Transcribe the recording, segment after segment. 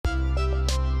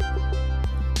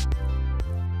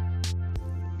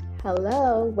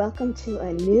Hello, welcome to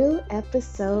a new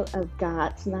episode of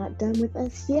God's Not Done With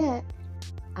Us Yet.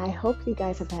 I hope you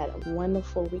guys have had a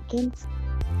wonderful weekend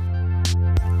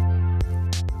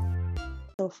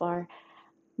so far.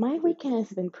 My weekend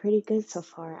has been pretty good so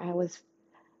far.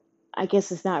 I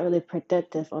guess it's not really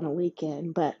productive on a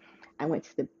weekend, but I went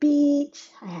to the beach,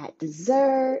 I had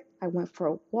dessert, I went for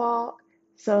a walk.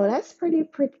 So that's pretty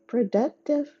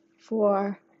productive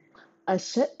for a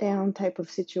shutdown type of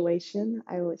situation,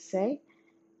 I would say.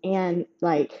 And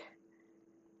I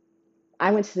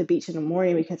went to the beach in the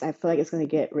morning because I feel like it's going to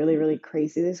get really, really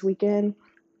crazy this weekend,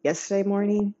 yesterday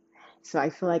morning. So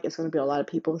I feel like it's going to be a lot of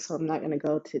people. So I'm not going to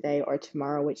go today or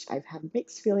tomorrow, which I've had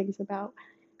mixed feelings about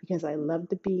because I love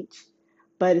the beach.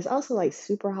 But it's also like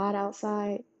super hot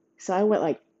outside. So I went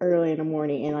like early in the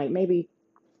morning and like maybe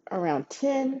around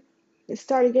 10, it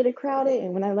started getting crowded.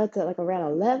 And when I left at like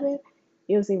around 11,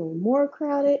 it was even more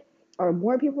crowded or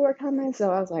more people were coming. So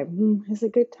I was like, it's a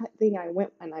good thing I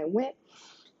went when I went.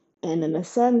 And then the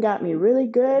sun got me really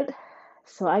good.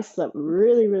 So I slept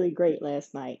really, really great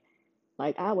last night.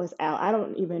 Like I was out. I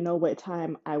don't even know what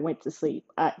time I went to sleep.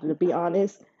 To be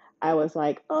honest, I was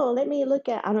like, oh, let me look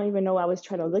at, I don't even know what I was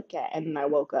trying to look at. And then I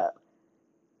woke up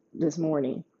this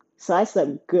morning. So I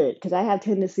slept good because I have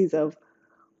tendencies of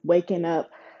waking up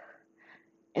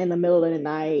in the middle of the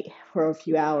night for a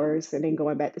few hours and then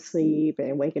going back to sleep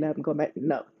and waking up and going back.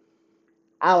 No,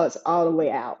 I was all the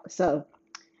way out. So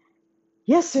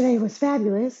yesterday was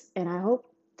fabulous, and I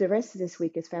hope the rest of this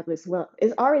week is fabulous. Well,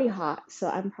 it's already hot, so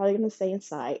I'm probably going to stay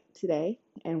inside today,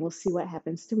 and we'll see what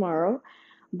happens tomorrow.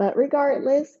 But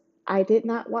regardless, I did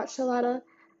not watch a lot of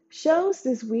shows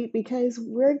this week because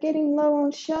we're getting low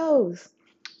on shows.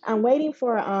 I'm waiting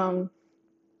for a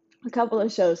couple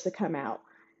of shows to come out.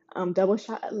 Double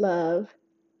Shot of Love,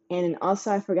 and also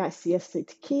I forgot Siesta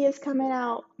Key is coming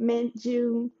out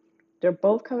mid-June. They're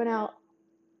both coming out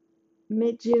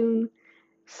mid-June.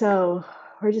 So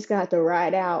we're just gonna have to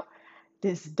ride out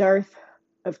this dearth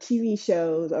of TV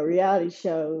shows or reality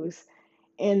shows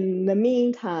in the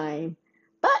meantime.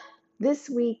 But this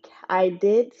week I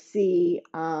did see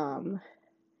 90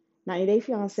 Day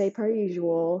Fiance per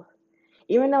usual.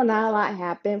 Even though not a lot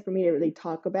happened for me to really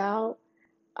talk about.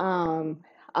 Um,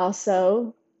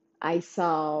 Also, I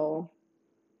saw,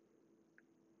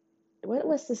 what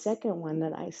was the second one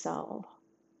that I saw?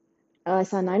 Oh, I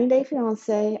saw 90 Day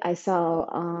Fiance. I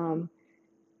saw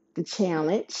The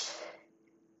Challenge.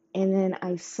 And then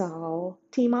I saw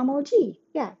Team Mom OG.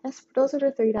 Yeah, those are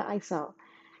the three that I saw.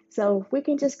 So we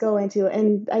can just go into it.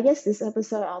 And I guess this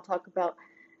episode I'll talk about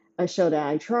a show that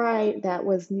I tried that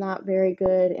was not very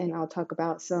good, and I'll talk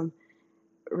about some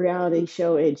reality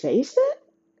show adjacent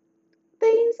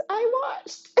things I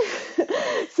watched.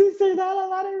 Since there's not a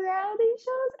lot of reality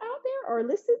shows out there or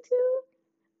listen to.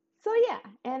 So yeah,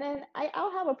 and then I'll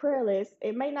have a prayer list.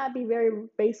 It may not be very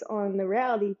based on the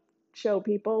reality show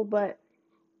people, but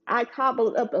I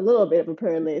cobbled up a little bit of a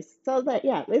prayer list. So that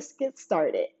yeah, let's get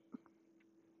started.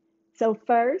 So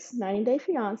first, 90 Day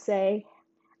Fiance.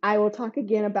 I will talk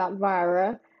again about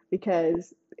Vira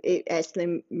because it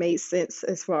actually made sense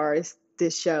as far as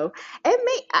this show.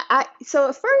 So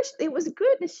at first it was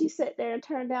good that she sat there and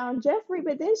turned down Jeffrey,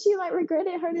 but then she like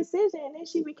regretted her decision and then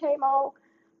she became all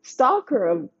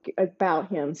about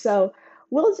him. So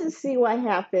we'll just see what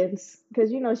happens because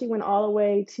she went all the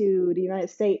way to the United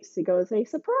States to go say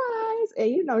surprise,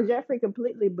 and Jeffrey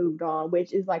completely moved on,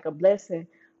 which is like a blessing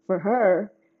for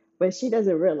her, but she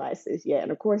doesn't realize this yet.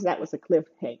 And of course, that was a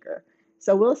cliffhanger.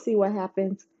 So we'll see what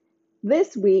happens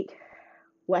this week.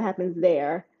 What happens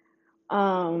there?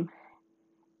 Um,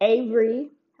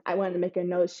 Avery, I wanted to make a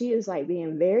note. She is like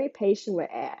being very patient with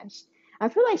Ash. I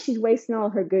feel like she's wasting all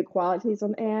her good qualities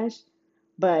on Ash,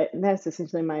 but that's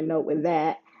essentially my note with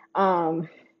that. Um,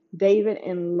 David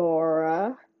and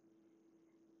Laura,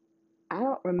 I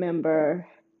don't remember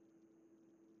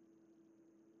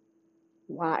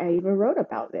why I even wrote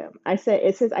about them.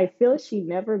 It says, I feel she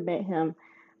never met him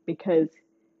because,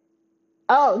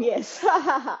 oh, yes,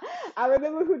 I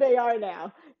remember who they are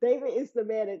now. David is the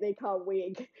man that they call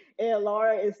Wig, and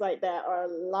Laura is like that, or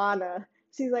Lana.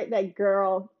 She's like that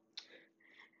girl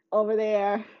over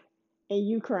there in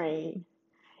Ukraine.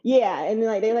 Yeah, and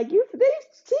like they're like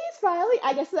she's finally.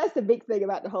 I guess that's the big thing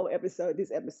about the whole episode.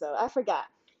 This episode, I forgot.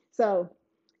 So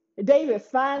David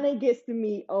finally gets to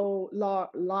meet old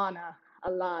Lana,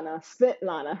 Alana,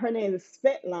 Svetlana. Her name is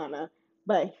Svetlana,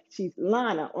 but she's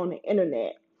Lana on the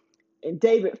internet. And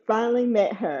David finally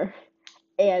met her,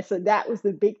 and so that was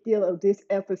the big deal of this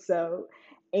episode.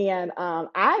 And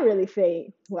I really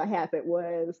think what happened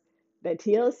was that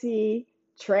TLC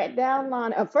tracked down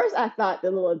Lana. At first, I thought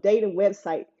the little dating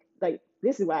website, like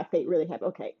this is why I think really happened.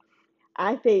 Okay,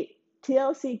 I think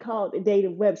TLC called the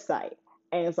dating website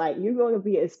and it's like, you're going to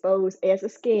be exposed as a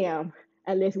scam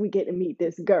unless we get to meet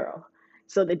this girl.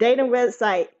 So the dating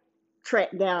website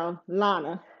tracked down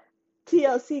Lana.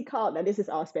 TLC called, now this is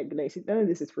all speculation, none of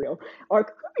this is real, or it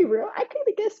could be real, I could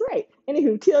have guessed right.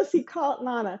 Anywho, TLC called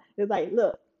Lana, it's like,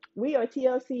 look, we are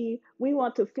TLC, we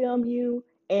want to film you,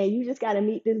 and you just got to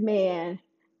meet this man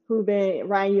who been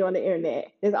writing you on the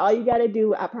internet. That's all you got to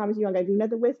do. I promise you, I'm going to do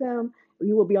nothing with him.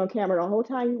 You will be on camera the whole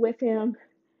time you with him,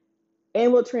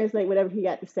 and we'll translate whatever he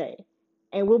got to say.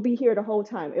 And we'll be here the whole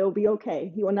time. It'll be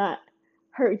okay. He will not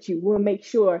hurt you. We'll make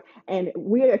sure. And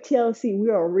we are TLC. We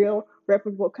are a real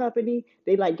reputable company.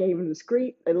 They like gave him the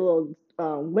script, a little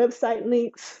website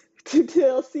links to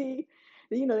TLC.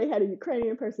 You know, they had a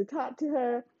Ukrainian person talk to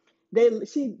her.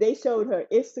 They showed her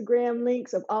Instagram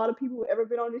links of all the people who ever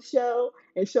been on the show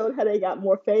and showed how they got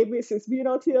more famous since being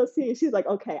on TLC. And she's like,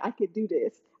 okay, I could do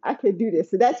this. I could do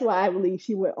this. So that's why I believe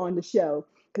she went on the show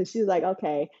because she's like,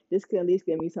 okay, this could at least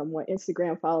give me some more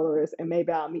Instagram followers and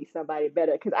maybe I'll meet somebody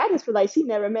better. Because I just feel like she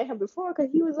never met him before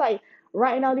because he was like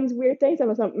writing all these weird things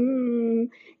about some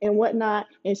and whatnot.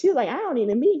 And she was like, I don't need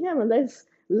to meet him unless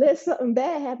let something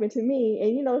bad happen to me.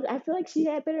 And, you know, I feel like she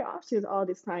had better options all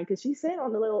this time because she said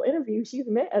on the little interview she's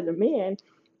met other men.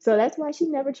 So that's why she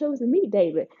never chose to meet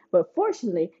David. But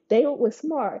fortunately, David was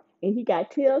smart and he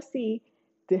got TLC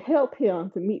to help him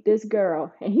to meet this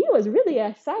girl. And he was really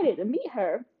excited to meet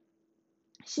her.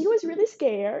 She was really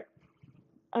scared,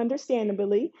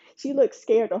 understandably. She looked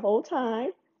scared the whole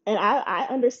time. And I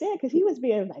understand because he was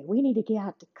being like, we need to get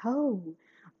out the cold.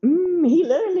 He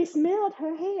literally smelled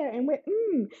her hair and went,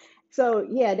 So,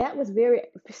 yeah, that was very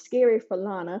scary for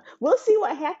Lana. We'll see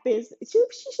what happens. She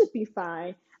should be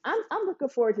fine. I'm looking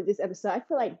forward to this episode. I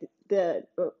feel like the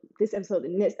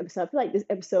next episode, I feel like this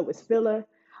episode was filler,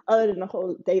 other than the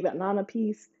whole David Lana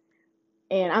piece.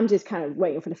 And I'm just kind of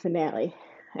waiting for the finale.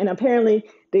 And apparently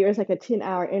there's like a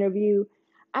 10-hour interview.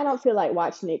 I don't feel like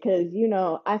watching it because, you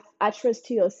know, I trust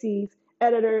TLC's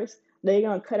editors. They're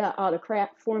going to cut out all the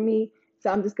crap for me. So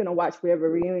I'm just going to watch whatever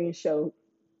reunion show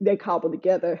they cobble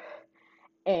together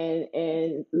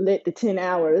and let the 10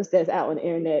 hours that's out on the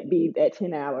internet be that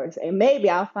 10 hours. And maybe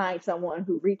I'll find someone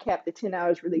who recapped the 10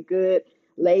 hours really good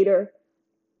later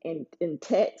in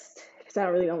text because I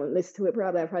really don't want to listen to it.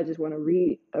 I probably just want to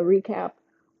read a recap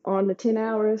on the 10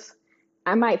 hours.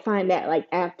 I might find that like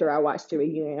after I watch the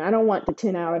reunion. I don't want the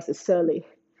 10 hours to sully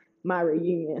my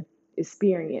reunion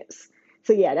experience.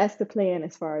 So yeah, that's the plan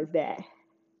as far as that.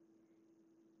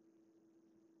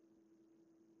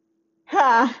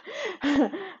 Ha!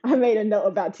 I made a note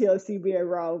about TLC being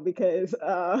wrong because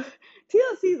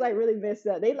TLC is like really messed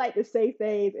up. They like to say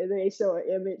things and then they show an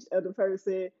image of the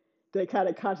person that kind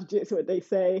of contradicts what they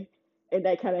say. And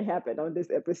that kind of happened on this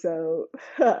episode.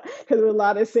 Because when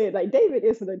Lana said, like, David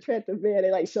is an attractive man,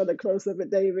 they like showed a close up of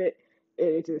David.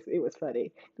 And it was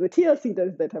funny. But TLC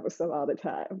does that type of stuff all the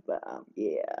time. But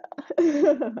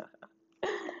yeah.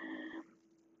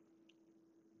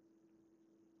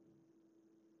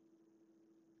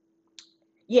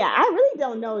 Yeah, I really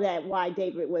don't know that why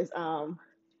David was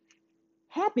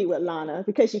happy with Lana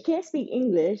because she can't speak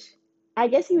English. I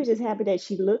guess he was just happy that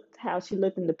she looked how she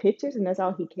looked in the pictures and that's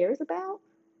all he cares about.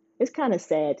 It's kind of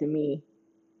sad to me.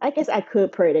 I guess I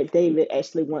could pray that David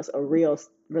actually wants a real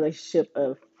relationship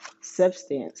of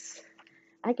substance.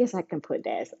 I guess I can put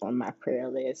that on my prayer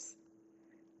list.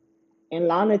 And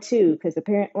Lana too, because the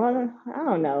parent, well, I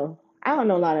don't know. I don't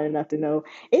know Lana enough to know.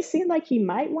 It seemed like he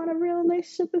might want a real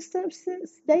relationship of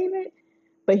substance, David,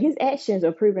 but his actions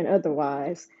are proving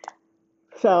otherwise.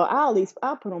 So I'll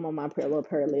put him on my little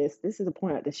prayer list. This is the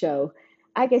point of the show.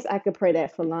 I guess I could pray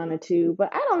that for Lana too,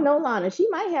 but I don't know Lana. She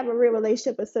might have a real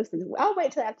relationship with substance. I'll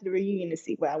wait till after the reunion to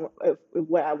see what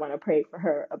I want to pray for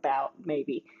her about.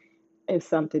 Maybe it's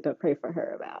something to pray for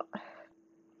her about.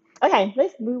 Okay,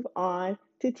 let's move on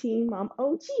to Team Mom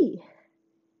OG.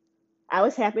 I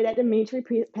was happy that Dimitri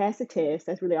passed the test.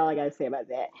 That's really all I got to say about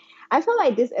that. I feel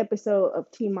like this episode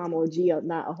of Team Mom OG,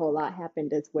 not a whole lot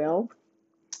happened as well.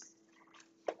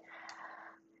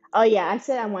 Oh yeah, I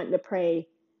said I wanted to pray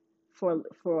for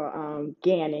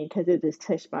Gannon because it just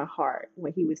touched my heart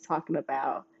when he was talking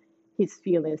about his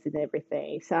feelings and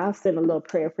everything. So I'll send a little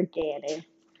prayer for Gannon.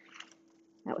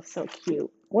 That was so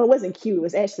cute. Well, it wasn't cute. It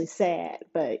was actually sad,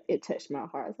 but it touched my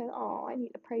heart. I was like, oh, I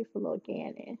need to pray for little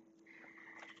Gannon.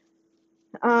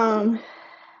 Um,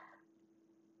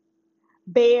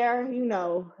 Bear, you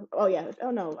know. Oh yeah.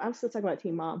 Oh no, I'm still talking about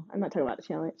Team Mom. I'm not talking about the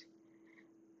challenge.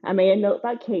 I made a note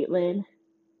about Caitlyn.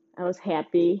 I was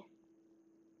happy.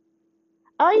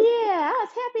 Oh yeah, I was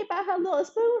happy about her little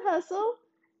spoon hustle.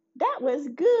 That was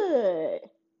good.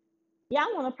 Yeah,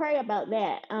 I want to pray about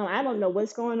that. I don't know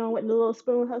what's going on with the little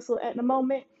spoon hustle at the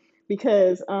moment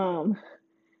because I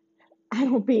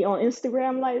don't be on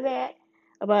Instagram like that.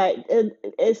 But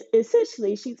it's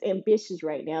essentially she's ambitious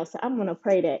right now, so I'm gonna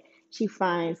pray that she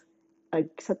finds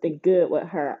something good with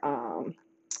her.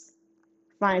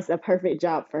 Finds a perfect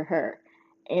job for her,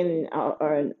 and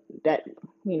or that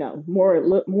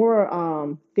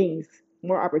more things,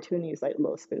 more opportunities like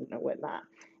Little Spoon or whatnot.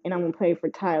 And I'm gonna pray for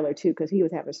Tyler too because he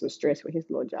was having some stress with his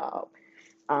little job,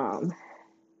 um,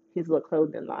 his little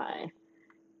clothing line.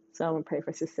 So I'm gonna pray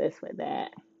for success with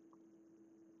that.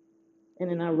 And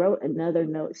then I wrote another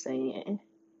note saying,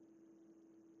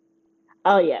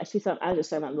 "Oh yeah, she's some. I just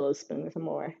said my Little Spoon some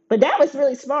more, but that was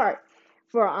really smart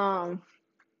for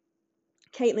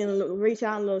Caitlin reached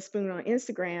out to Little Spoon on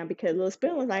Instagram because Little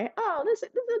Spoon was like, "Oh, listen,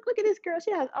 look at this girl.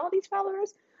 She has all these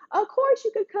followers. Of course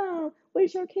you could come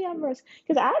with your cameras."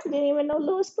 Because I didn't even know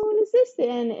Little Spoon existed,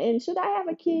 and should I have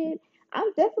a kid,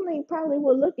 I definitely probably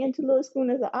would look into Little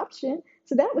Spoon as an option.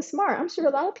 So that was smart. I'm sure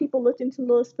a lot of people looked into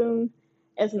Little Spoon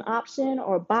as an option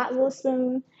or bought Little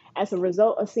Spoon as a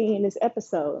result of seeing this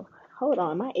episode. Hold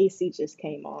on, my AC just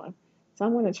came on, so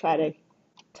I'm gonna try to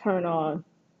turn on,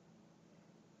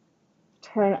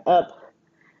 turn up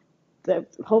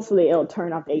hopefully it'll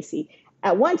turn off the AC.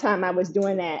 At one time, I was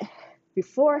doing that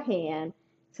beforehand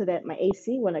so that my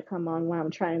AC wouldn't come on when I'm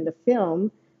trying to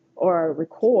film or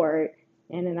record,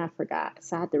 and then I forgot.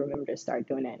 So I have to remember to start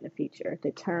doing that in the future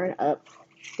to turn up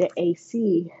the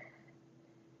AC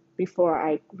before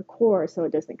I record so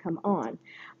it doesn't come on.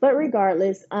 But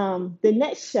regardless, the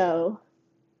next show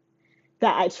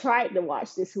that I tried to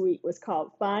watch this week was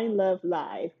called Find Love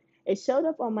Live. It showed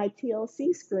up on my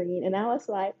TLC screen, and I was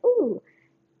like, ooh,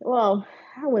 well,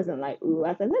 I wasn't like, ooh,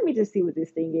 I thought, let me just see what this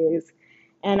thing is.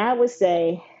 And I would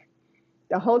say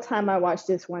the whole time I watched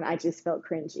this one, I just felt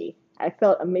cringy. I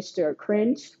felt a mixture of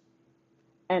cringe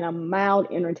and a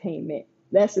mild entertainment.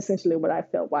 That's essentially what I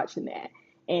felt watching that.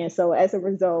 And so as a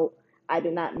result, I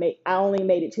only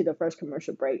made it to the first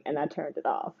commercial break and I turned it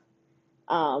off.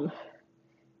 Um,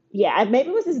 yeah, maybe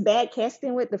it was this bad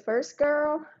casting with the first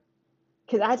girl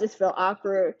because I just felt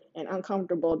awkward and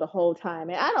uncomfortable the whole time.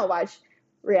 And I don't watch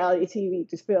reality TV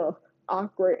to feel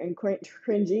awkward and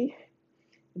cringy.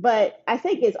 But I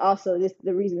think it's also this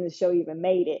the reason the show even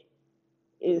made it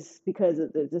is because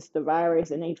of just the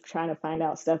virus and they trying to find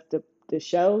out stuff to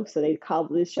show. So they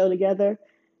cobbled this show together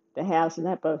to have some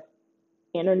type of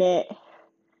internet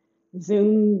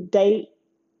Zoom date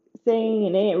thing.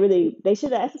 And they didn't really, they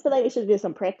should have, I feel like they should have did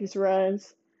some practice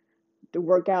runs to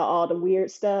work out all the weird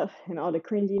stuff and all the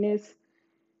cringiness.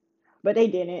 But they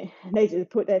didn't. They just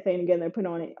put that thing together and put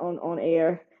on it on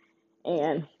air.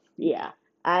 And yeah,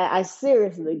 I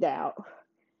seriously doubt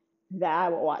that I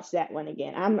will watch that one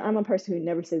again. I'm a person who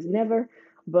never says never,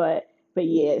 but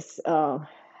yes,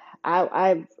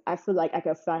 I feel like I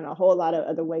could find a whole lot of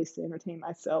other ways to entertain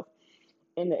myself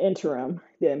in the interim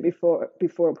than before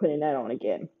putting that on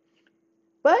again.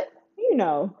 But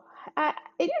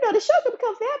the show could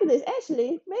become fabulous.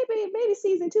 Actually, maybe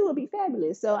season two will be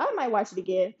fabulous. So I might watch it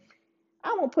again.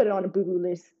 I won't put it on the boo boo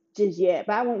list just yet,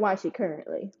 but I won't watch it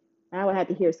currently. I would have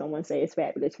to hear someone say it's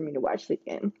fabulous for me to watch it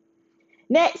again.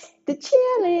 Next, the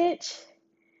challenge.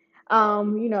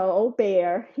 Old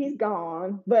Bear, he's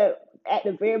gone. But at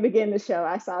the very beginning of the show,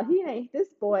 I saw this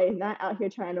boy is not out here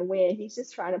trying to win. He's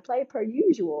just trying to play per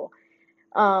usual.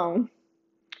 Um,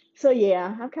 so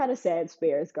yeah, I'm kind of sad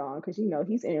Bear is gone because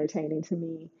he's entertaining to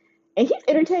me. And he's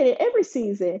entertaining every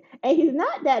season. And he's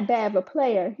not that bad of a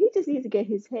player. He just needs to get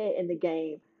his head in the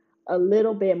game a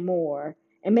little bit more.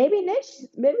 And maybe next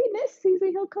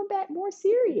season he'll come back more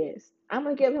serious. I'm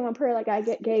gonna give him a prayer like I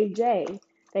gave Jay,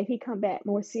 that he come back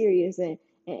more serious and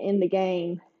in the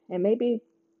game. And maybe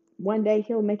one day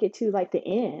he'll make it to like the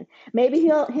end. Maybe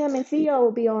him and Theo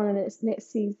will be on in this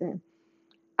next season.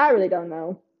 I really don't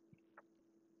know.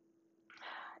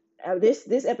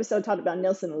 This episode talked about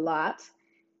Nelson a lot,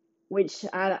 which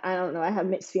I don't know. I have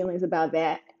mixed feelings about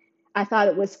that. I thought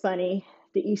it was funny,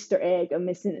 the Easter egg of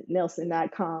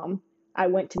MissingNelson.com. I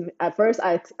went to at first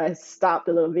I stopped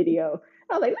the little video.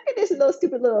 I was like, look at this little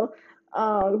stupid little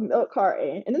milk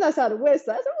carton, and then I saw the website.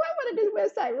 I said, why wasn't this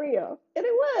website real? And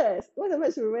it was. It wasn't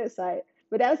much of a website,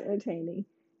 but that was entertaining.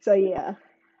 So yeah,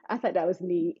 I thought that was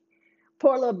neat.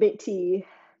 Poor little Big T.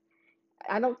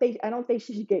 I don't think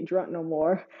she should get drunk no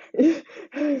more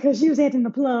because she was acting the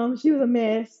plum. She was a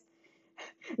mess.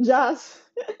 Josh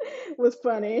was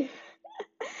funny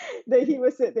that he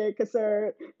would sit there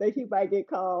concerned that he might get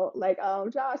called. Like,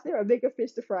 Josh, there are bigger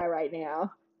fish to fry right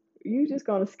now. You just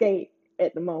gonna skate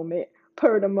at the moment,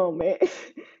 per the moment.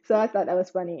 So I thought that was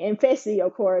funny. And Fessy,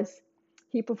 of course,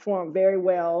 he performed very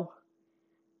well.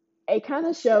 It kind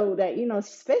of showed that,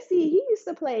 Fessy, he used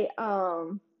to play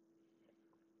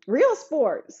real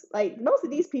sports. Like most of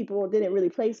these people didn't really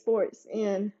play sports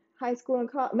in high school and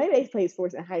college. Maybe they played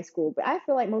sports in high school, but I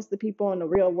feel like most of the people in the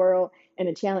real world and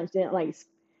the challenge didn't like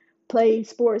play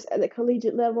sports at the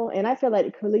collegiate level. And I feel like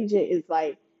the collegiate is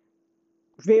like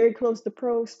very close to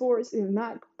pro sports, if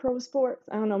not pro sports.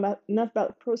 I don't know enough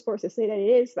about pro sports to say that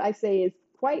it is, but I say it's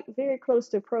quite very close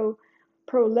to pro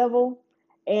level.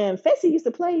 And Fessy used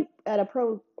to play at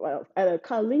at a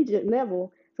collegiate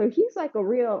level, so he's like a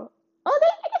real. Oh,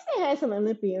 I guess they had some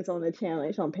Olympians on the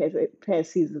challenge on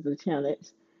past seasons of the challenge.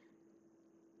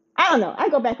 I don't know. I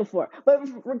go back and forth, but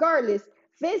regardless,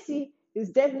 Fessy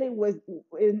is definitely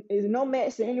is no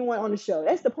match to anyone on the show.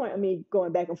 That's the point of me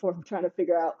going back and forth and trying to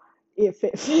figure out if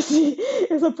Fessy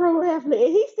is a pro athlete.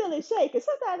 And he's still in shape. Because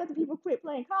sometimes after people quit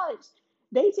playing college,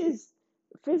 they just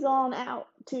fizzle on out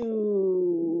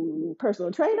to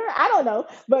personal trainer. I don't know,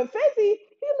 but Fessy,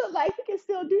 he looked like he can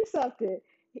still do something.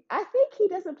 I think he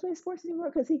doesn't play sports anymore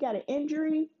because he got an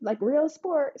injury, like real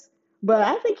sports. But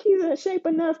I think he's in shape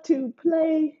enough to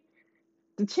play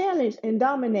the challenge and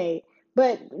dominate.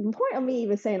 But the point of me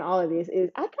even saying all of this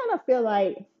is I kind of feel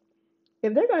like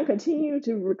if they're going to continue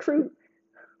to recruit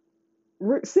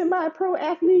semi-pro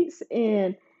athletes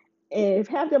and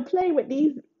have them play with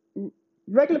these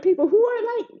regular people who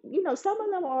are like, some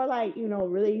of them are like,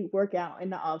 really work out in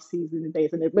the off season and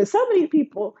days and but some of these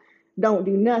people don't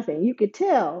do nothing. You could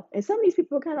tell. And some of these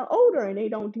people are kind of older and they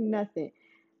don't do nothing.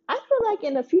 I feel like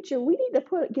in the future we need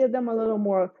to give them a little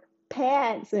more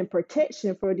pads and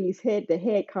protection for these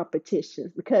head-to-head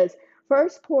competitions because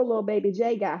first poor little baby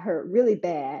Jay got hurt really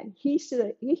bad. He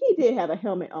did have a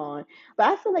helmet on, but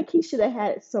I feel like he should have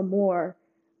had some more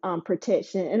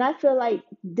protection. And I feel like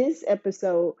this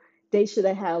episode they should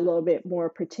have had a little bit more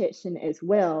protection as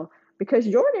well because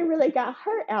Jordan really got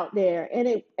hurt out there,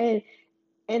 and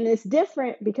it's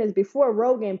different because before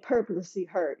Rogan purposely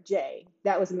hurt Jay.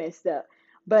 That was messed up.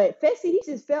 But Fessy, he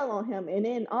just fell on him. And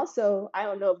then also, I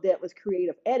don't know if that was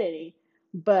creative editing,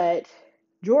 but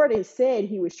Jordan said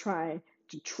he was trying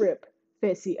to trip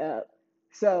Fessy up.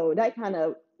 So that kind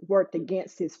of worked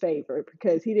against his favor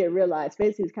because he didn't realize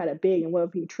Fessy's kind of big and what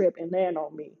if he trip and land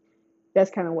on me?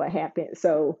 That's kind of what happened.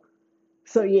 So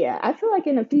yeah, I feel like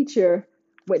in the future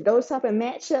with those type of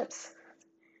matchups,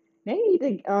 they need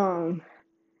to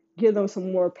give them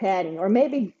some more padding or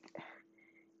maybe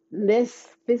less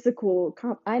physical.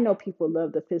 I know people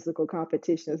love the physical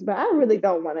competitions, but I really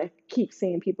don't want to keep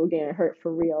seeing people getting hurt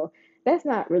for real. That's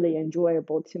not really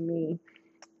enjoyable to me,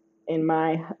 in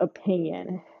my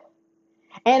opinion.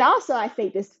 And also, I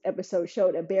think this episode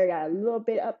showed that Barry got a little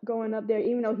bit up going up there,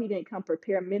 even though he didn't come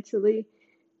prepared mentally.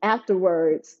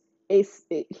 Afterwards,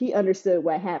 he understood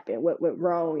what happened, what went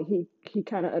wrong. He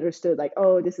kind of understood like,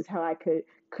 oh, this is how I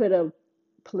could have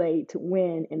played to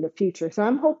win in the future. So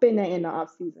I'm hoping that in the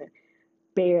off season,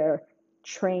 Bear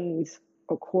trains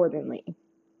accordingly.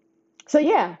 So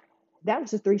yeah, that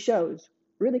was the three shows.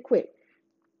 Really quick.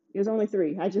 It was only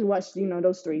three. I just watched,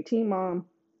 those three: Teen Mom,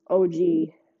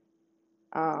 OG,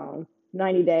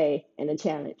 90 Day, and the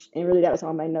challenge. And really, that was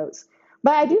on my notes.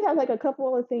 But I do have like a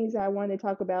couple of things I wanted to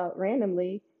talk about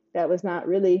randomly that was not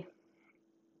really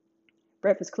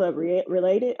Breakfast Club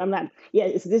related. Yeah,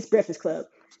 it's this Breakfast Club.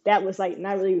 That was like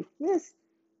not really this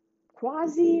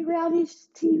quasi reality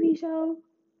TV show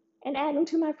and add them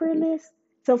to my friend list.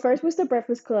 So first was the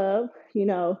Breakfast Club.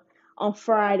 On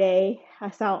Friday, I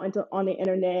saw on the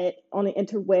internet, on the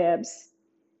interwebs,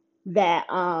 that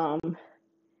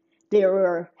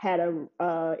had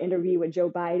a interview with Joe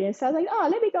Biden. So I was like, oh,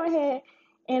 let me go ahead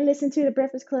and listen to the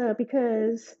Breakfast Club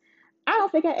because I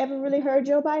don't think I ever really heard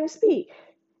Joe Biden speak.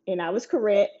 And I was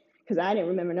correct because I didn't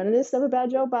remember none of this stuff about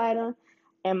Joe Biden.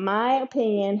 In my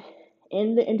opinion,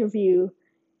 in the interview,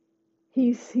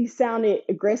 he sounded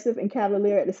aggressive and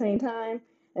cavalier at the same time.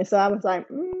 And so I was like,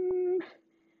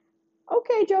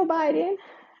 okay, Joe Biden.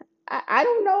 I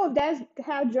don't know if that's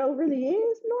how Joe really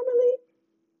is normally.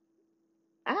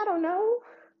 I don't know.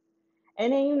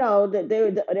 And then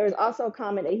that there was also a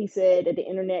comment that he said that the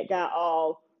internet got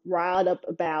all riled up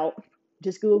about.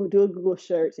 Just do a Google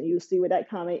search and you'll see what that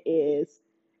comment is.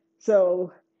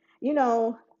 So,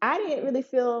 I didn't really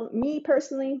me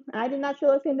personally, I did not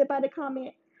feel offended by the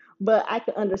comment, but I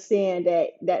could understand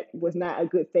that was not a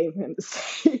good thing for him to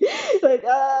say. But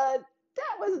that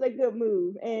wasn't a good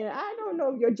move. And I don't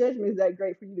know if your judgment is that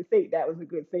great for you to think that was a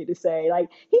good thing to say. Like,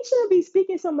 he shouldn't be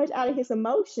speaking so much out of his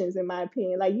emotions, in my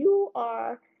opinion. Like,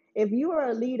 if you are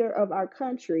a leader of our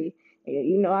country,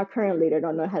 You know, our current leader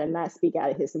don't know how to not speak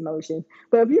out of his emotions.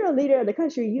 But if you're a leader of the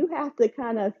country, you have to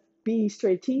kind of be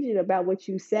strategic about what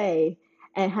you say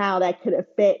and how that could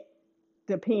affect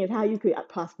the opinions, how you could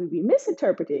possibly be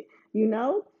misinterpreted, you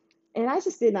know? And I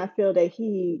just did not feel that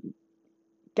he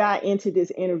got into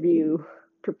this interview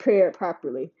prepared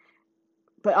properly.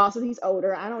 But also he's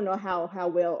older. I don't know how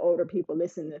well older people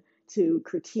listen to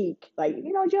critique. Like,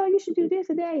 you know, Joe, you should do this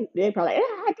today. They're probably like,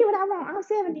 I do what I want. I'm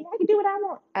 70. I can do what I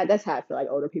want. That's how I feel like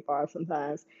older people are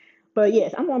sometimes. But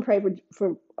yes, I'm gonna pray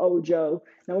for old Joe.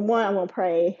 Number one, I'm gonna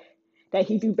pray that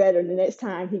he do better the next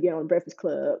time he get on Breakfast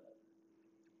Club.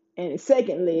 And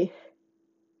secondly,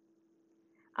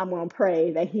 I'm gonna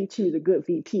pray that he choose a good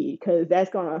VP because that's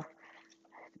gonna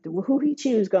who he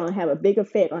choose gonna have a big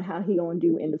effect on how he gonna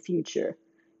do in the future.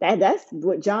 That's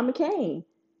what John McCain,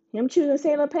 him choosing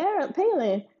Sarah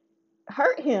Palin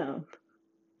hurt him.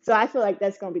 So I feel like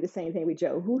that's gonna be the same thing with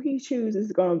Joe. Who he chooses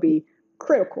is gonna be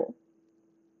critical.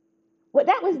 Well,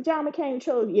 that was John McCain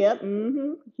chose. Yep.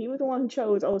 He was the one who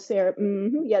chose old Sarah.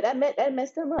 Yeah, that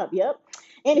messed him up. Yep.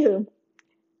 Anywho,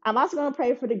 I'm also gonna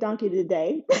pray for the donkey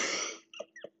today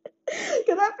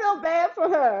because I feel bad for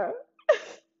her.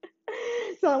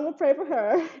 So I'm gonna pray for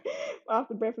her off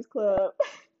the Breakfast Club.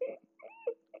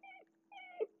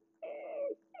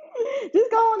 Just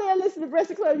go on there and listen to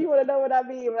Breakfast Club. You want to know what I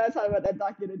mean when I talk about that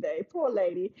donkey today. Poor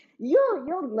lady.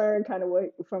 You'll learn kind of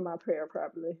what from my prayer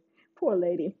probably. Poor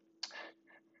lady.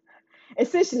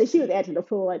 Essentially, she was acting a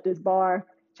fool at this bar,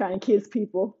 trying to kiss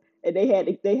people, and they had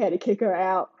to kick her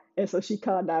out, and so she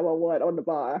called 911 on the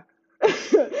bar.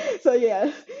 So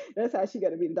yeah, that's how she got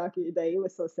to be the donkey today. It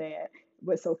was so sad,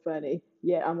 but so funny.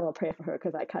 Yeah, I'm gonna pray for her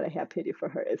because I kind of have pity for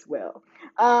her as well.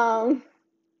 Um,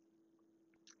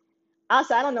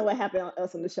 Also, I don't know what happened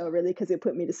else on the show really because it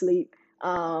put me to sleep.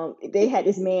 They had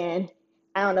this man,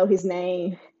 I don't know his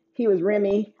name. He was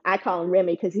Remy. I call him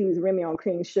Remy because he was Remy on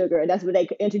Cream Sugar. And that's what they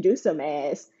introduced him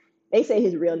as. They say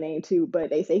his real name too, but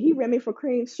they say he Remy for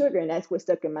Cream Sugar, and that's what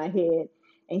stuck in my head.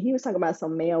 And he was talking about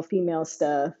some male female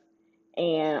stuff,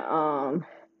 and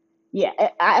yeah,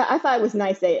 I thought it was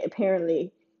nice that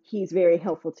apparently he's very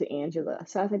helpful to Angela.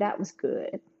 So I thought that was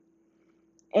good.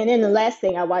 And then the last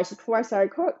thing I watched before I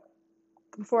started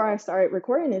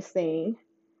recording this thing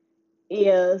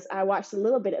is I watched a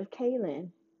little bit of Kaylin,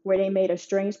 where they made a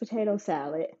strange potato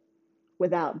salad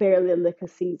without barely a lick of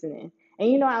seasoning. And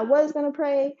you know, I was gonna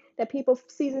pray that people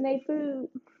season their food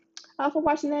off of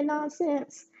watching that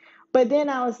nonsense, but then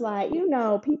I was like, you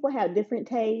know, people have different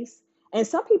tastes, and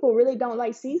some people really don't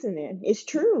like seasoning. It's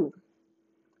true.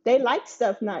 They like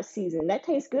stuff not seasoned. That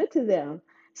tastes good to them.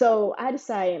 So I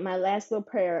decided my last little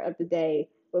prayer of the day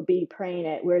will be praying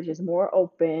that we're just more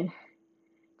open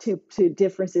to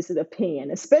differences of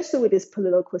opinion, especially with this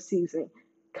political season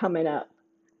coming up.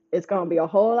 It's going to be a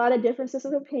whole lot of differences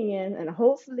of opinion, and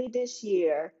hopefully this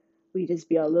year we just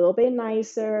be a little bit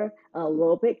nicer, a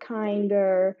little bit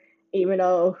kinder, even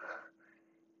though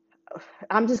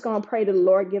I'm just going to pray to the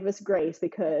Lord give us grace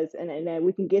because, and that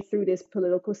we can get through this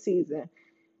political season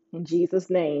in Jesus'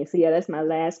 name. So yeah, that's my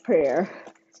last prayer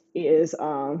is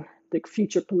the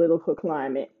future political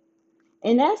climate.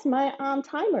 And that's my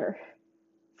timer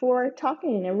for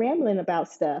talking and rambling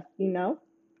about stuff, you know?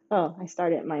 Oh, I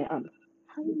started my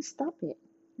how do you stop it?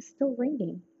 It's still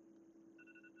ringing.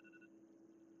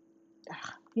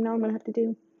 You know what I'm gonna have to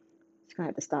do? Just gonna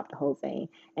have to stop the whole thing.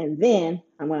 And then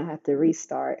I'm gonna have to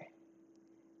restart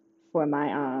for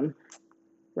my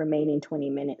remaining 20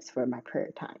 minutes for my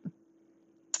prayer time.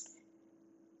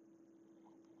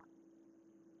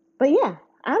 But yeah,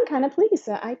 I'm kind of pleased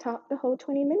that I talked the whole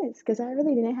 20 minutes because I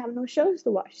really didn't have no shows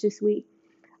to watch this week.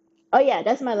 Oh yeah,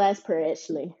 that's my last prayer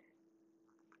actually.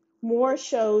 More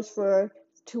shows for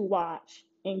to watch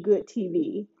and good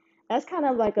TV. That's kind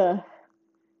of like a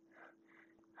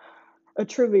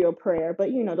trivial prayer,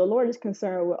 but you know, the Lord is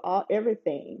concerned with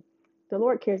everything. The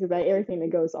Lord cares about everything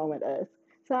that goes on with us.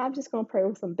 So I'm just going to pray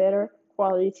with some better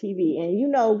quality TV. And you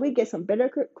know, we get some better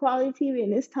quality TV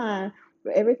in this time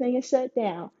where everything is shut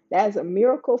down. That is a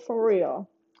miracle for real.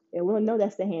 And we'll know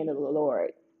that's the hand of the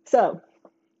Lord. So,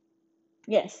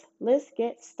 yes, let's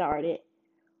get started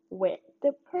with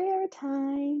the prayer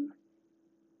time.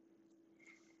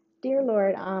 Dear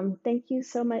Lord, thank you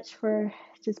so much for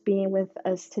just being with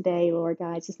us today, Lord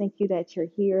God. Just thank you that you're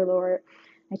here, Lord,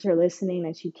 that you're listening,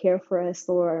 that you care for us,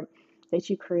 Lord, that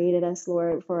you created us,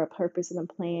 Lord, for a purpose and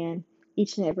a plan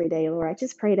each and every day, Lord. I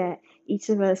just pray that each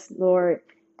of us, Lord,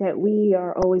 that we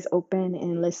are always open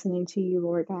and listening to you,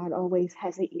 Lord God, always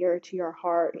has an ear to your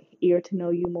heart, ear to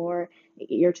know you more, an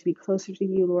ear to be closer to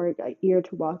you, Lord, an ear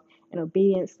to walk in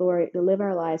obedience, Lord, to live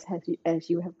our lives as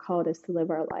you have called us to live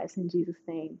our lives in Jesus'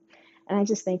 name. And I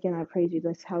just thank and I praise you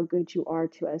just how good you are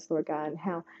to us, Lord God, and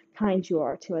how kind you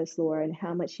are to us, Lord, and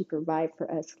how much you provide for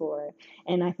us, Lord.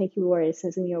 And I thank you, Lord. It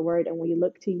says in your word, and when we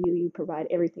look to you, you provide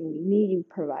everything we need. You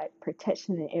provide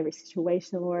protection in every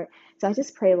situation, Lord. So I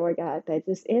just pray, Lord God, that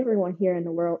just everyone here in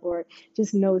the world, Lord,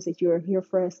 just knows that you are here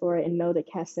for us, Lord, and know to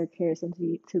cast their cares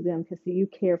into to them because you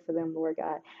care for them, Lord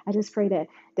God. I just pray that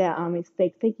it's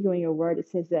thank you in your word. It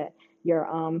says that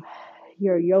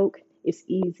your yoke is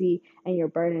easy and your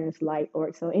burden is light,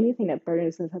 Lord. So anything that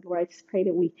burdens us, Lord, I just pray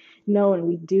that we know and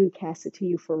we do cast it to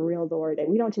you for real, Lord. That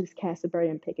we don't just cast the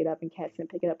burden and pick it up and cast it and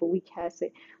pick it up, but we cast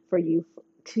it for you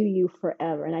to you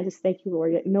forever. And I just thank you,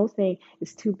 Lord, that no thing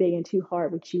is too big and too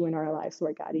hard with you in our lives,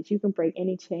 Lord God. That you can break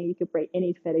any chain, you can break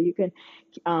any fetter, you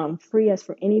can free us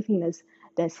from anything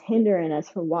that's hindering us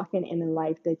from walking in the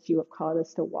life that you have called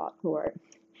us to walk, Lord.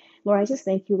 Lord, I just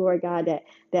thank you, Lord God,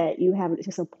 that you have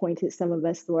just appointed some of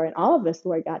us, Lord, and all of us,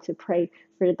 Lord God, to pray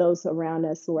for those around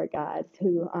us, Lord God,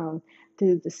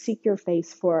 to seek your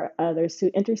face for others,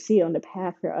 to intercede on the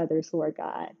path for others, Lord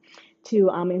God, to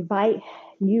invite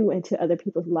you into other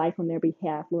people's life on their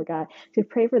behalf, Lord God, to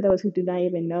pray for those who do not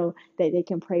even know that they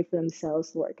can pray for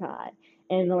themselves, Lord God.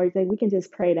 And Lord, that we can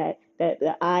just pray that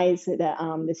the eyes, that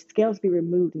the scales be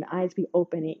removed and the eyes be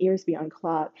open and ears be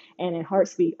unclogged and their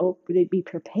hearts be open, to be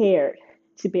prepared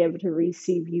to be able to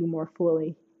receive you more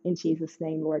fully. In Jesus'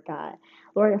 name, Lord God.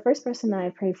 Lord, the first person I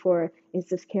pray for is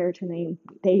this character named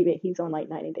David. He's on like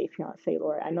 90 Day Fiance,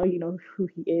 Lord. I know you know who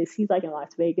he is. He's like in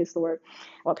Las Vegas, Lord.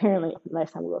 Well, apparently,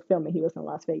 last time we were filming, he was in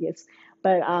Las Vegas.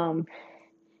 But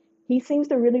he seems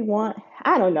to really want,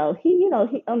 I don't know, he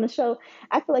on the show,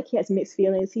 I feel like he has mixed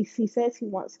feelings. He says he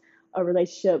wants a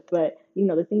relationship, but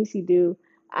the things he do,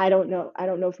 I don't know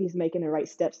if he's making the right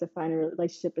steps to find a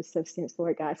relationship of substance,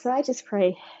 Lord God. So I just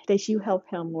pray that you help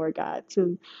him, Lord God,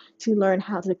 to learn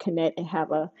how to connect and have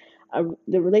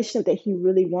the relationship that he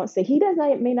really wants, that he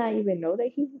may not even know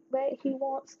that he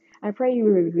wants. I pray you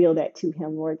reveal that to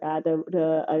him, Lord God,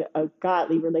 a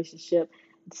godly relationship,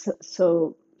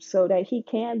 so that he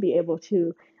can be able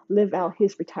to live out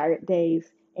his retired days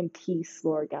in peace,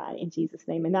 Lord God, in Jesus'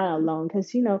 name, and not alone.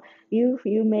 Because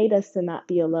you made us to not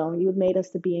be alone. You made us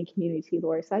to be in community,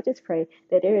 Lord. So I just pray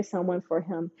that there is someone for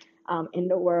him in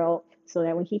the world, so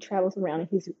that when he travels around in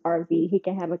his RV, he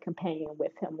can have a companion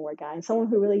with him, Lord God, and someone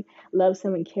who really loves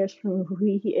him and cares for who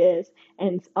he is,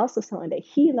 and also someone that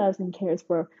he loves and cares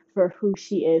for who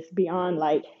she is beyond,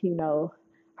 like,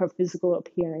 her physical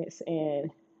appearance.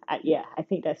 And yeah, I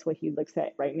think that's what he looks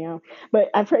at right now. But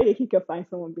I pray that he can find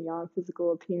someone beyond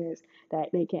physical appearance, that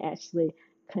they can actually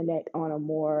connect on a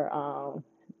more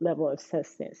level of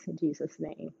substance, in Jesus'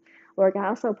 name. Lord God, I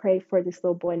also pray for this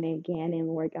little boy named Gannon,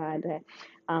 Lord God, that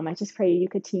I just pray you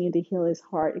continue to heal his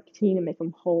heart, continue to make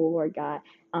him whole, Lord God.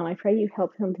 I pray you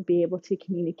help him to be able to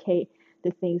communicate the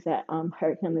things that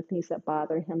hurt him, the things that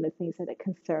bother him, the things that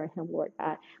concern him, Lord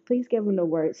God. Please give him the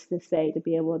words to say, to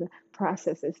be able to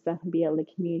process this stuff and be able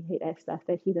to communicate that stuff,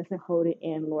 that he doesn't hold it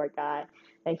in, Lord God,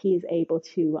 that he is able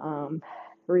to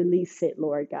release it,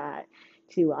 Lord God,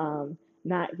 to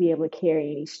not be able to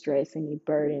carry any stress, any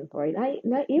burden, Lord.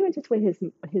 Not even just with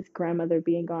his grandmother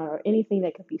being gone, or anything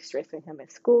that could be stressing him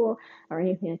at school, or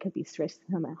anything that could be stressing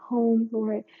him at home,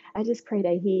 Lord. I just pray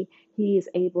that he is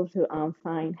able to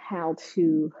find how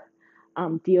to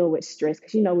deal with stress,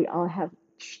 because we all have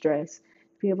stress.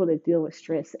 Be able to deal with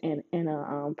stress in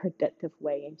a productive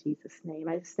way, in Jesus' name.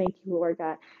 I just thank you, Lord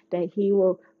God, that he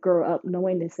will grow up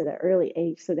knowing this at an early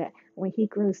age, so that when he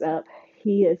grows up,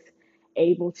 he is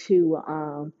able to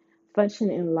function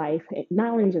in life,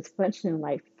 not only just function in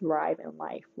life, thrive in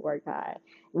life, Lord God,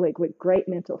 with great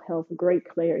mental health, great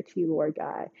clarity, Lord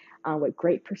God, with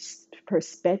great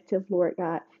perspective, Lord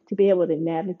God, to be able to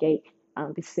navigate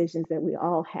decisions that we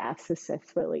all have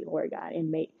successfully, Lord God,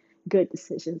 and make good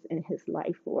decisions in his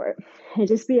life, Lord. And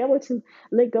just be able to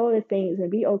let go of the things and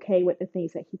be okay with the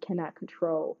things that he cannot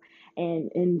control,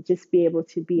 and just be able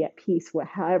to be at peace with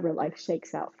however life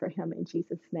shakes out for him, in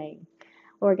Jesus' name.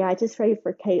 Lord God, I just pray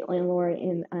for Caitlin, Lord,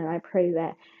 and I pray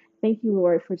that, thank you,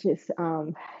 Lord, for just,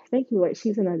 thank you, Lord,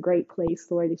 she's in a great place,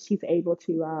 Lord, that she's able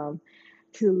to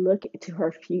look to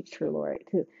her future, Lord,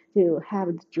 to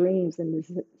have dreams and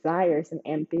desires and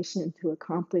ambition to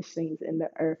accomplish things in the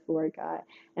earth, Lord God.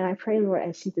 And I pray, Lord,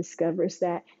 as she discovers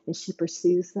that and she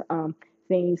pursues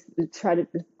things to try to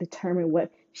determine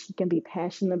what she can be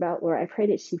passionate about, Lord, I pray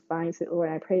that she finds it,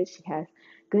 Lord. I pray that she has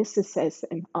good success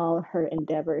in all of her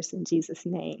endeavors, in Jesus'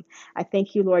 name. I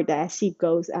thank you, Lord, that as she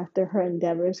goes after her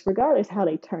endeavors, regardless how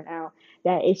they turn out,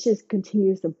 that it just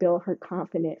continues to build her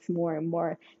confidence more and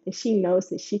more, that she knows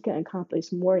that she can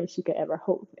accomplish more than she could ever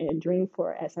hope and dream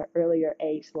for as an earlier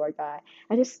age, Lord God.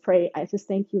 I just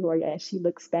thank you, Lord, as she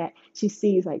looks back, she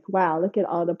sees like, wow, look at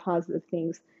all the positive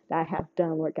things that I have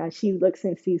done, Lord God. She looks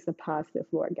and sees the positive,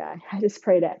 Lord God. I just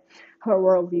pray that her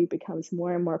worldview becomes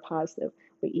more and more positive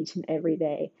with each and every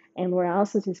day. And Lord, I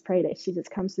also just pray that she just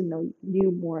comes to know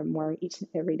you more and more each and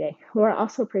every day. Lord, I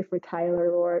also pray for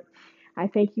Tyler, Lord. I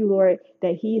thank you, Lord,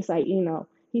 that he's like,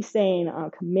 he's staying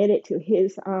committed to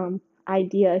his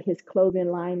idea, his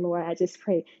clothing line, Lord. I just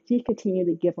pray you continue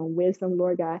to give him wisdom,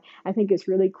 Lord God. I think it's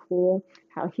really cool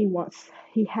how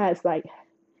he has like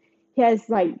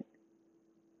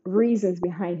reasons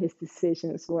behind his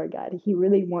decisions, Lord God. He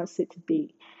really wants it to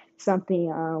be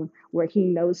something where he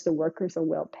knows the workers are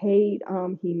well paid.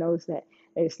 He knows that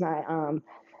there's not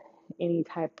any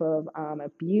type of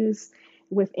abuse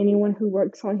with anyone who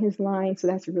works on his line. So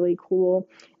that's really cool.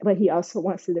 But he also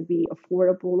wants it to be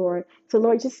affordable, Lord. So,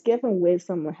 Lord, just give him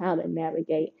wisdom on how to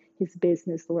navigate his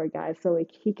business, Lord God, so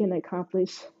he can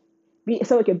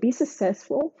so it could be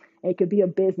successful and it could be a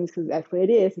business because that's what it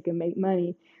is. It can make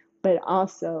money, but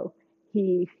also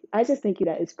I just think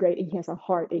that it's great. He has a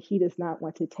heart that he does not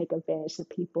want to take advantage of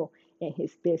people in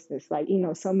his business. Like,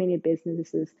 so many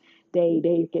businesses,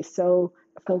 they get so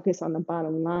focused on the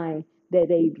bottom line that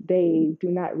they do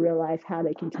not realize how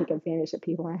they can take advantage of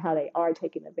people and how they are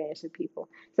taking advantage of people.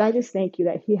 So I just thank you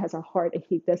that he has a heart that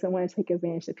he doesn't want to take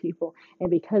advantage of people. And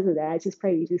because of that, I just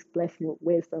pray you just bless him with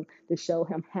wisdom to show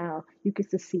him how you can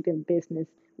succeed in business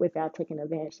without taking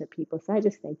advantage of people. So I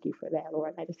just thank you for that,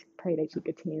 Lord. I just pray that you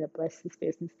continue to bless his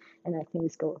business and that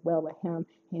things go well with him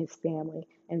and his family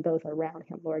and those around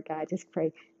him, Lord God. I just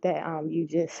pray that you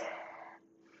just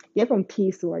give him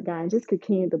peace, Lord God, and just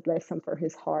continue to bless him for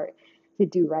his heart to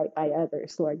do right by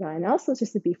others, Lord God, and also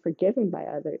just to be forgiving by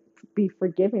others, be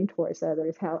forgiving towards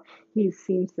others, how he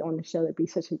seems to on the show to be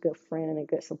such a good friend and a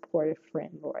good supportive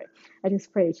friend, Lord. I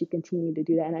just pray that you continue to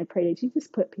do that, and I pray that you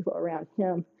just put people around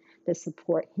him that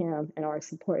support him and are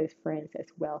support his friends as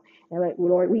well. And like,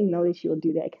 Lord, we know that you'll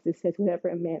do that because it says whatever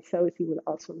a man sows, he will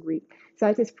also reap. So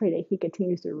I just pray that he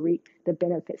continues to reap the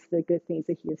benefits, the good things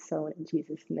that he has sown in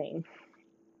Jesus' name.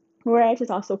 Lord, I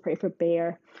just also pray for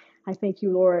Bear. I thank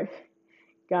you, Lord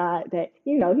God, that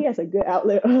he has a good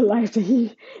outlet of life. That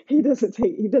he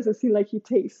doesn't seem like he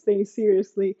takes things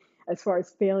seriously as far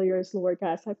as failures, Lord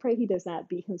God. So I pray he does not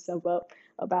beat himself up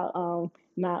about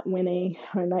not winning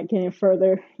or not getting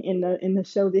further in the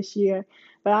show this year.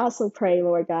 But I also pray,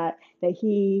 Lord God, that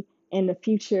he in the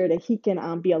future that he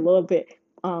can be a little bit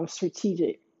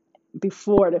strategic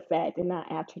before the fact and not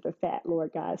after the fact,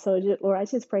 Lord God. So, Lord, I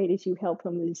just pray that you help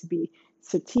him to just be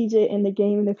strategic in the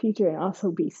game in the future and also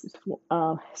be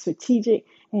strategic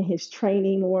in his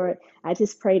training, Lord. I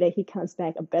just pray that he comes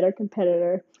back a better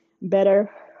competitor,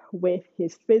 better with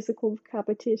his physical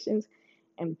competitions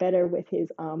and better with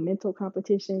his mental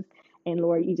competitions. And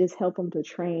Lord, you just help him to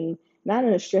train, not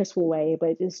in a stressful way,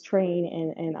 but just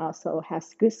train and also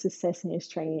has good success in his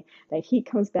training, that he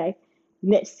comes back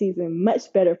next season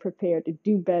much better prepared to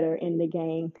do better in the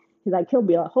game. He'll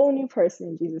be a whole new person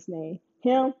in Jesus' name.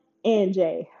 Him and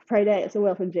Jay. Pray that as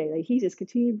well for Jay. Like he just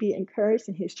continue to be encouraged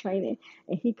in his training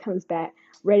and he comes back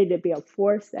ready to be a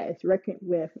force that is reckoned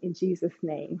with in Jesus'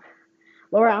 name.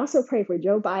 Lord, I also pray for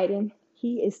Joe Biden.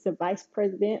 He is the vice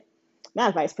president.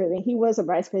 Not vice president. He was a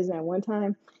vice president at one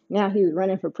time. Now he's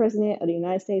running for president of the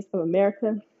United States of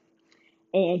America.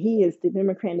 And he is the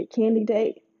Democratic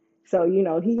candidate. So,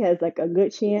 he has like a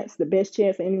good chance, the best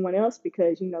chance of anyone else,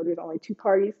 because, there's only two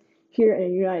parties here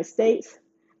in the United States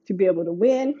to be able to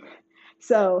win.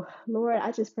 So, Lord,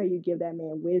 I just pray you give that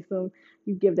man wisdom.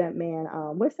 You give that man,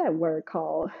 what's that word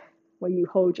called? When you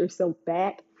hold yourself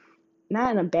back,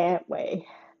 not in a bad way.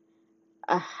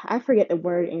 I forget the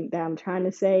word that I'm trying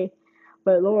to say,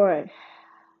 but Lord,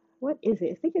 what is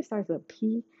it? I think it starts with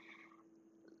P.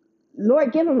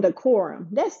 Lord, give him decorum.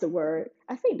 That's the word.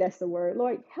 I think that's the word.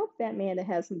 Lord, help that man to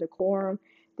have some decorum,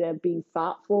 to be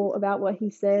thoughtful about what he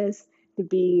says, to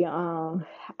be,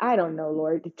 I don't know,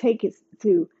 Lord, to take it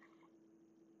to,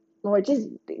 Lord, just,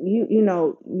 you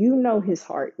know his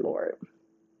heart, Lord.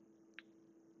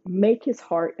 Make his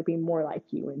heart to be more like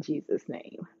you in Jesus'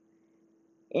 name.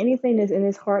 Anything that's in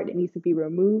his heart that needs to be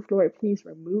removed, Lord, please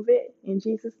remove it in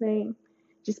Jesus' name.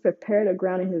 Just prepare the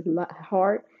ground in his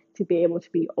heart to be able to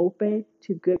be open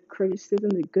to good criticism,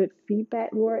 to good feedback,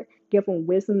 Lord. Give him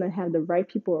wisdom to have the right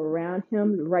people around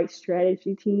him, the right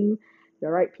strategy team, the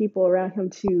right people around him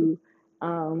to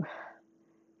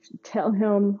tell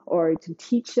him or to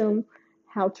teach him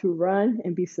how to run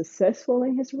and be successful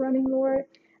in his running, Lord.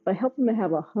 But help him to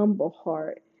have a humble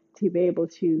heart to be able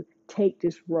to take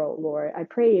this role, Lord. I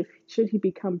pray if should he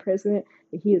become president,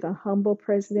 that he is a humble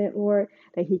president, Lord,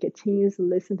 that he continues to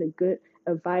listen to good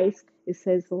advice. It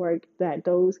says, Lord, that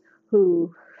those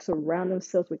who surround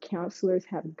themselves with counselors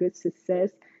have good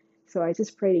success. So I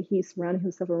just pray that he surrounded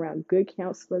himself around good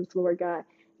counselors, Lord God.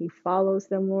 He follows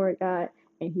them, Lord God,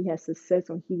 and he has success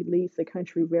when he leads the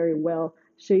country very well,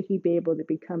 should he be able to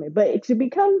become it. But to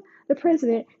become the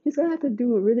president, he's going to have to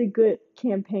do a really good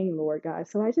campaign, Lord God.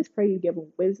 So I just pray you give him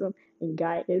wisdom and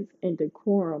guidance and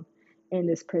decorum in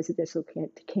this presidential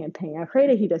campaign. I pray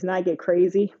that he does not get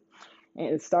crazy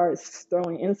and starts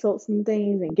throwing insults and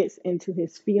things and gets into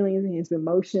his feelings and his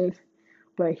emotions,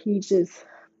 but he just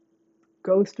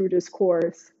goes through this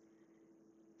course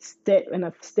in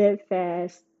a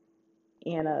steadfast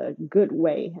and a good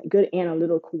way, a good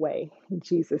analytical way, in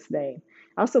Jesus' name.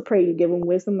 I also pray you give him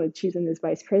wisdom of choosing this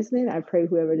vice president. I pray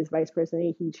whoever this vice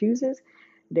president he chooses,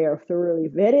 they are thoroughly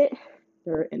vetted,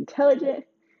 they're intelligent.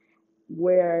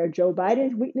 Where Joe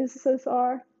Biden's weaknesses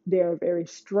are, they're very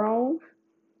strong.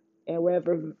 And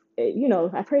wherever,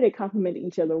 I pray they complement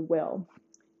each other well,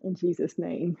 in Jesus'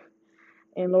 name.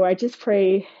 And Lord, I just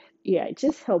pray,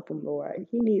 just help him, Lord.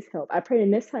 He needs help. I pray the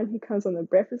next time he comes on the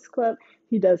Breakfast Club,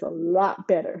 he does a lot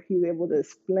better. He's able to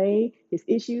explain his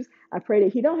issues. I pray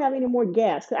that he don't have any more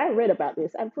gaps. Because I read about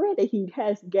this. I've read that he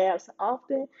has gaps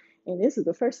often. And this is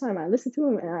the first time I listened to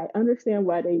him, and I understand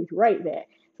why they write that.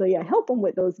 So help him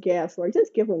with those gaps, Lord.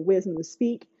 Just give him wisdom to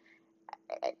speak.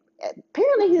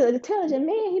 Apparently he's an intelligent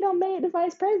man. He don't made the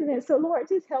vice president. So Lord,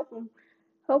 just help him.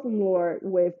 Help him, Lord,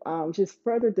 with just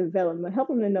further development. Help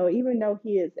him to know, even though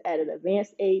he is at an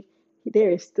advanced age,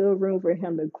 there is still room for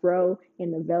him to grow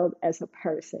and develop as a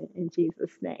person, in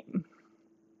Jesus' name.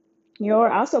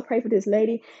 I also pray for this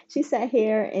lady. She sat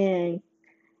here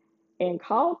and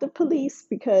called the police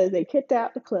because they kicked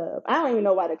out the club. I don't even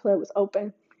know why the club was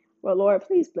open. Well, Lord,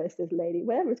 please bless this lady.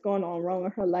 Whatever's going on wrong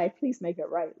in her life, please make it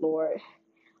right, Lord.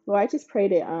 Lord, I just pray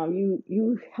that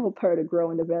you help her to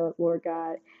grow and develop, Lord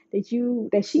God. That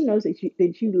she knows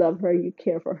that you love her, you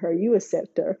care for her, you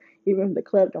accept her, even if the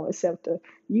club don't accept her,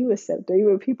 you accept her,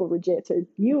 even if people reject her,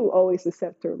 you always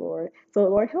accept her, Lord. So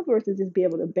Lord, help her to just be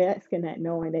able to bask in that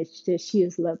knowing that she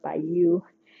is loved by you.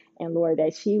 And Lord,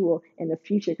 that she will in the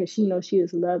future, because she knows she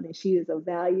is loved and she is of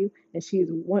value and she is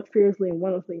fearfully and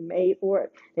wonderfully made, Lord,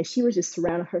 that she would just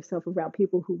surround herself around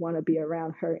people who want to be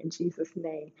around her, in Jesus'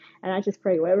 name. And I just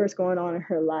pray whatever's going on in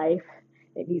her life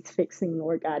that needs fixing,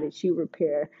 Lord God, that you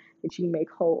repair, that you make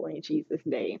whole, in Jesus'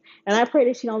 name. And I pray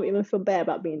that she don't even feel bad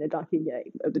about being the donkey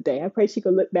of the day. I pray she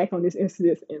could look back on this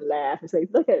incident and laugh and say,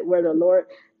 look at where the Lord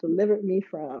delivered me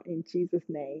from, in Jesus'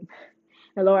 name.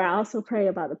 And Lord, I also pray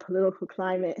about the political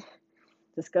climate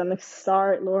that's going to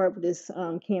start, Lord, with this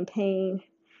campaign.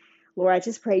 Lord, I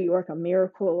just pray you work a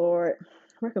miracle, Lord.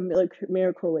 Work a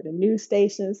miracle with the news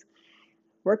stations.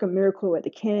 Work a miracle with the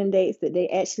candidates, that they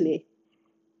actually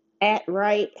act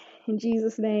right, in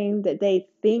Jesus' name, that they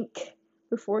think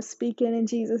before speaking, in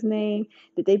Jesus' name,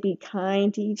 that they be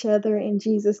kind to each other, in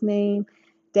Jesus' name.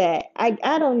 That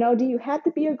I don't know, do you have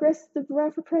to be aggressive to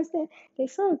run for president? They're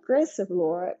so aggressive,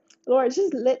 Lord. Lord,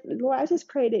 Lord, I just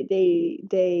pray that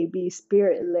they be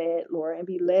spirit led, Lord, and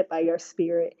be led by your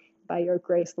spirit, by your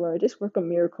grace, Lord. Just work a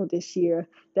miracle this year,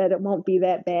 that it won't be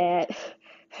that bad.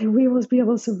 And we will be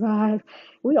able to survive.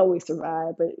 We always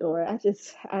survive, but Lord,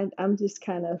 I'm just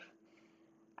kind of,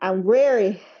 I'm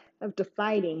wary of the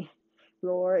fighting,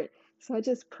 Lord. So I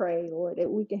just pray, Lord, that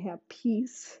we can have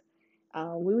peace.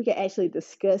 We can actually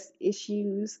discuss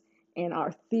issues and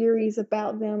our theories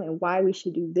about them and why we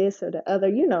should do this or the other.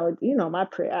 My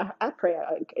prayer. I pray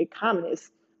a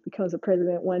communist becomes a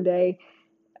president one day.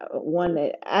 One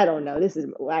that I don't know. This is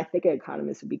I think an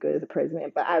economist would be good as a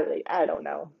president, but I don't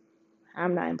know.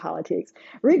 I'm not in politics.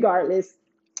 Regardless,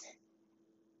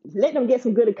 let them get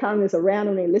some good economists around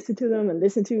them and listen to them and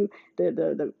listen to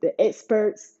the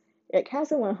experts. At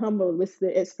Castle One Humble, listen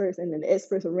to the experts, and then the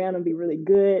experts around them be really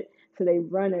good, so they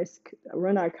run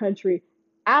our country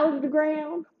out of the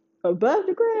ground, above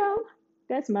the ground.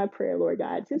 That's my prayer, Lord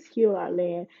God. Just heal our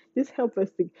land. Just help us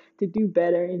to do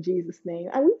better, in Jesus' name.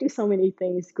 We do so many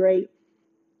things great.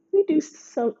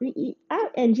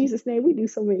 In Jesus' name, we do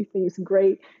so many things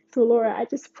great. So, Lord, I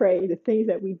just pray the things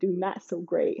that we do not so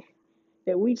great,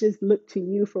 that we just look to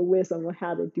you for wisdom on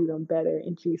how to do them better,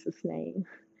 in Jesus' name.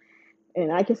 And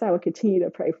I guess I would continue to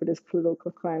pray for this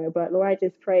political climate. But Lord, I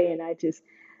just pray, and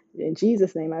in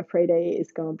Jesus' name, I pray that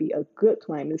it's going to be a good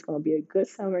climate. It's going to be a good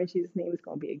summer. In Jesus' name, it's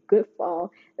going to be a good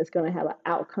fall. It's going to have an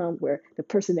outcome where the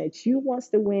person that you wants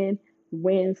to win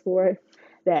wins, Lord.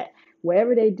 That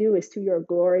whatever they do is to your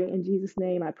glory. In Jesus'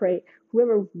 name, I pray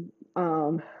whoever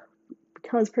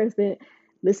becomes president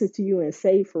listens to you and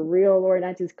say for real, Lord,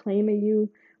 not just claiming you,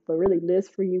 but really lives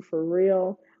for you for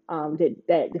real.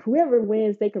 That whoever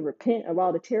wins, they can repent of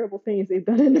all the terrible things they've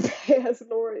done in the past,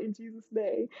 Lord, in Jesus'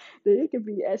 name. That it can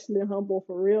be actually humble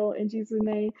for real in Jesus'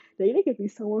 name. That it can be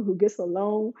someone who gets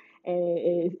along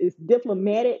and is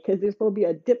diplomatic, because there's supposed to be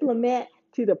a diplomat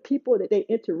to the people that they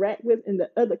interact with in the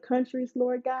other countries,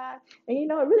 Lord God. And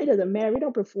it really doesn't matter. We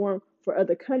don't perform for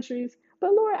other countries.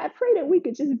 But Lord, I pray that we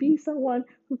could just be someone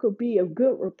who could be a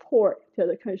good report to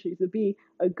other countries, to be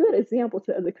a good example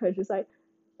to other countries. Like,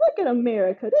 look at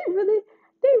America. They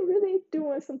really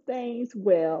doing some things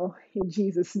well in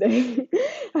Jesus' name.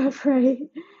 I pray.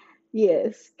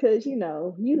 Yes, because you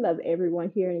love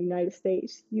everyone here in the United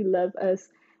States. You love us,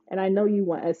 and I know you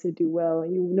want us to do well.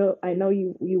 And I know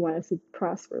you want us to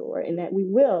prosper, Lord, and that we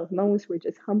will, as long as we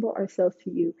just humble ourselves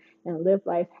to you and live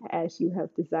life as you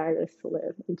have desired us to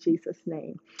live. In Jesus'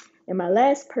 name. And my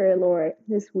last prayer, Lord,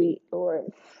 this week,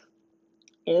 Lord,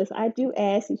 is I do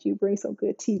ask that you bring some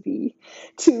good TV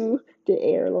to the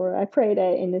air, Lord. I pray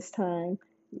that in this time,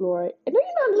 Lord. And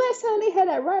the last time they had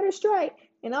that writer strike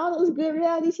and all those good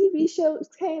reality TV shows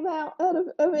came out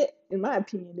of it, in my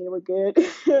opinion, they were good.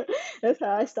 That's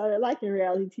how I started liking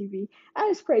reality TV. I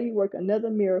just pray you work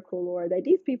another miracle, Lord, that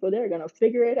these people, they're going to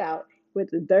figure it out with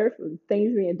the dearth of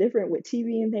things being different with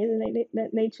TV and things of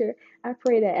that nature. I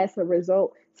pray that as a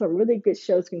result, some really good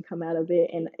shows can come out of it,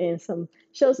 and some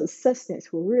shows of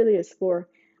substance will really explore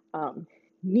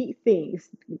neat things,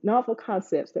 novel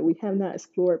concepts that we have not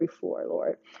explored before,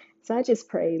 Lord. So I just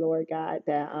pray, Lord God,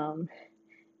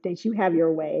 that you have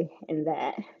your way in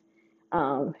that.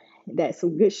 That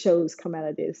some good shows come out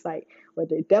of this. Like what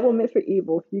the devil meant for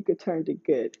evil, you could turn to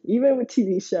good. Even with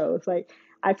TV shows, like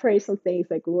I pray some things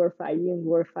that glorify you and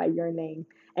glorify your name.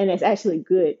 And it's actually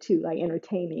good too, like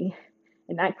entertaining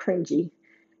and not cringy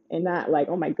and not like,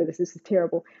 oh my goodness, this is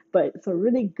terrible. But some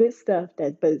really good stuff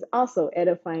but is also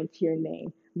edifying to your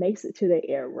name, makes it to the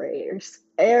airways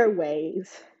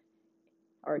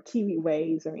or TV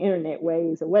waves or internet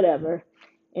waves or whatever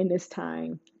in this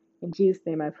time. In Jesus'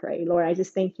 name I pray. Lord, I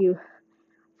just thank you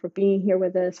for being here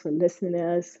with us, for listening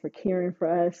to us, for caring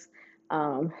for us.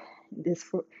 And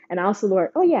also, Lord,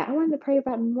 oh yeah, I wanted to pray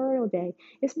about Memorial Day.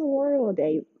 It's Memorial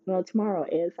Day. Well, tomorrow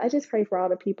is. I just pray for all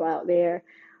the people out there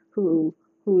who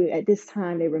at this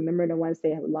time, they remember the ones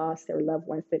they have lost, their loved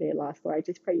ones that they lost. Lord, I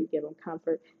just pray you give them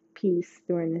comfort, peace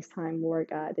during this time, Lord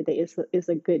God. That it's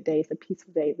a good day. It's a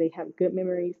peaceful day. They have good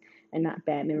memories and not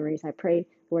bad memories. I pray,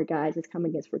 Lord God, I just come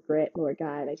against regret, Lord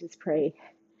God. I just pray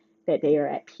that they are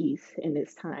at peace in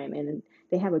this time and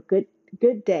they have a good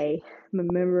day,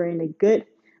 remembering the good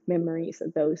memories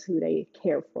of those who they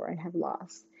care for and have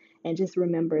lost. And just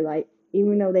remember, like,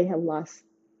 even though they have lost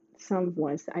some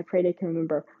ones, I pray they can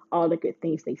remember all the good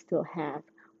things they still have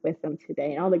with them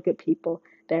today and all the good people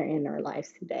that are in their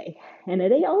lives today. And that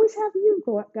they always have you,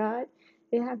 God.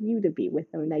 They have you to be with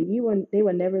them. That they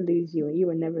will never lose you and you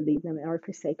will never leave them or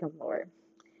forsake them, Lord.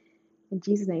 In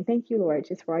Jesus' name, thank you, Lord,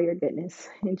 just for all your goodness.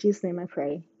 In Jesus' name I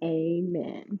pray.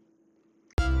 Amen.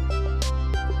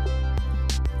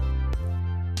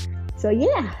 So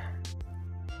yeah,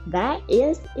 that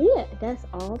is it. That's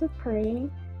all the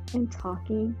praying and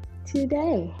talking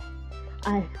today.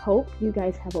 I hope you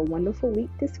guys have a wonderful week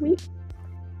this week.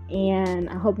 And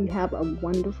I hope you have a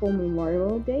wonderful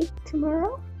Memorial Day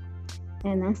tomorrow.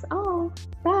 And that's all.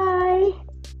 Bye.